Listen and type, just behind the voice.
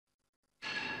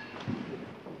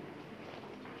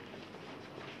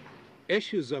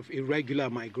Issues of irregular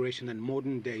migration and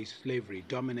modern-day slavery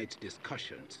dominate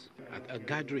discussions at a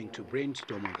gathering to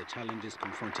brainstorm on the challenges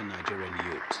confronting Nigerian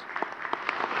youths.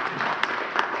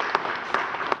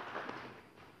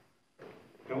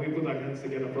 Can we put our hands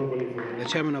together properly for this? The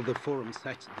chairman of the forum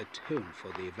set the tone for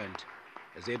the event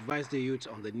as he advised the youths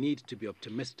on the need to be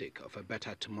optimistic of a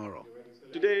better tomorrow.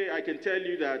 Today, I can tell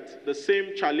you that the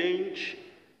same challenge,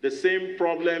 the same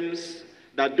problems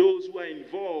that those who are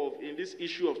involved in this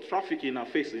issue of trafficking are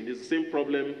facing is the same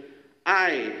problem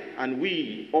I and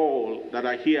we all that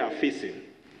are here are facing.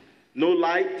 No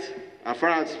light as far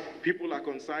as people are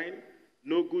concerned,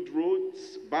 no good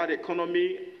roads, bad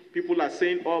economy, people are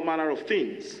saying all manner of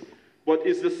things. But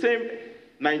it's the same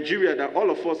Nigeria that all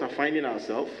of us are finding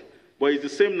ourselves, but it's the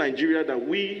same Nigeria that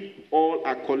we all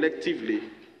are collectively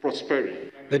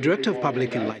prospering. The Director of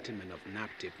Public Enlightenment of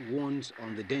NAPTIP warns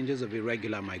on the dangers of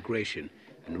irregular migration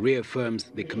and reaffirms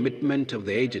the commitment of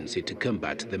the agency to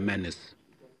combat the menace.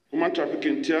 Human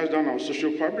trafficking tears down our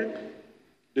social fabric,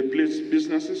 depletes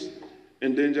businesses,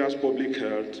 endangers public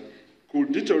health,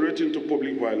 could deteriorate into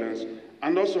public violence,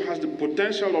 and also has the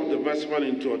potential of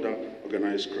diversifying into other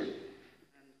organized crime.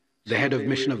 The head of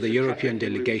mission of the European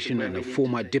delegation and a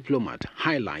former diplomat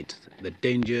highlights the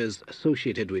dangers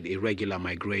associated with irregular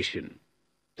migration.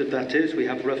 That is, we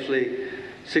have roughly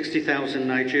 60,000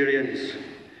 Nigerians,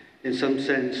 in some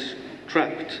sense,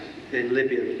 trapped in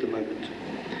Libya at the moment.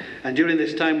 And during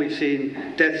this time, we've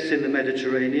seen deaths in the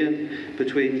Mediterranean.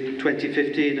 Between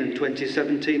 2015 and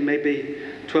 2017, maybe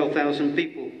 12,000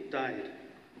 people died.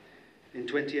 In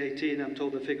 2018, I'm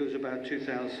told the figure was about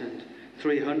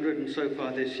 2,300, and so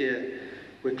far this year,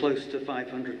 we're close to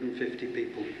 550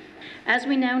 people. As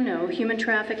we now know, human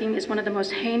trafficking is one of the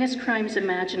most heinous crimes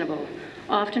imaginable,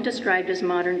 often described as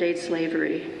modern-day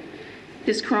slavery.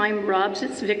 This crime robs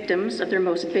its victims of their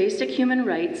most basic human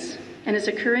rights and is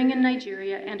occurring in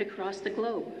Nigeria and across the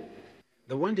globe.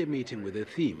 The one-day meeting with the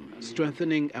theme,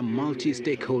 strengthening a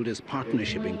multi-stakeholders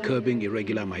partnership in curbing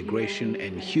irregular migration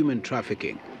and human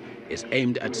trafficking, is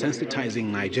aimed at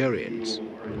sensitizing Nigerians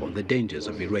on the dangers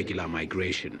of irregular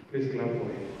migration. Please clap for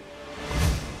him.